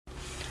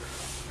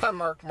Hi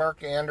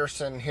Mark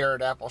Anderson here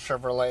at Apple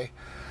Chevrolet,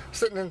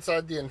 sitting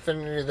inside the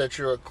Infiniti that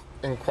you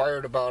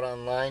inquired about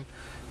online.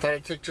 Thought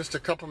I'd take just a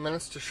couple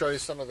minutes to show you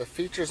some of the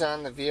features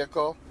on the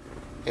vehicle.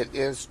 It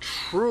is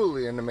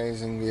truly an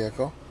amazing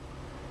vehicle.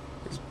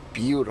 It's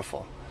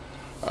beautiful.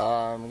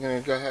 I'm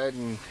going to go ahead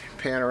and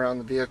pan around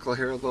the vehicle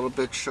here a little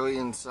bit, show you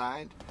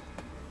inside,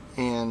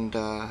 and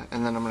then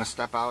I'm going to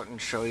step out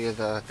and show you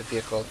the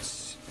vehicle.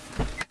 It's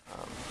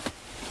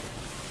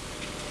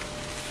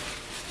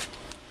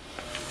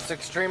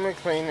extremely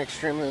clean,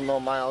 extremely low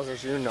miles,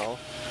 as you know,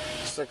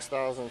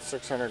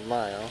 6,600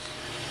 miles.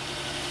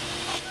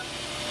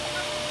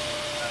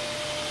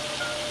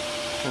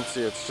 You can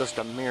see it's just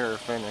a mirror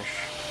finish.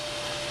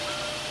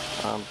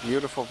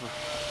 Beautiful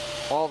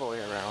all the way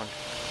around.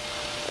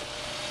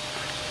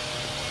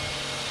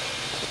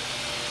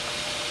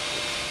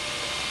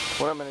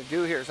 What I'm going to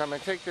do here is I'm going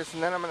to take this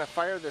and then I'm going to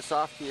fire this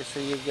off to you so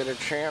you get a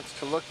chance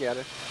to look at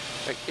it.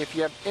 If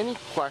you have any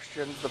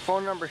questions, the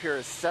phone number here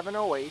is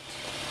 708-429-3000,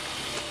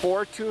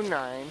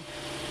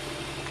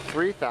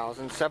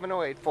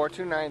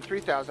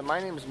 708-429-3000. My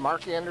name is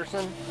Mark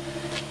Anderson,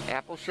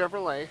 Apple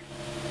Chevrolet,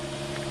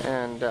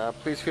 and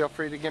please feel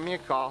free to give me a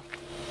call.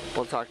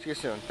 We'll talk to you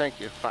soon. Thank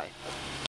you. Bye.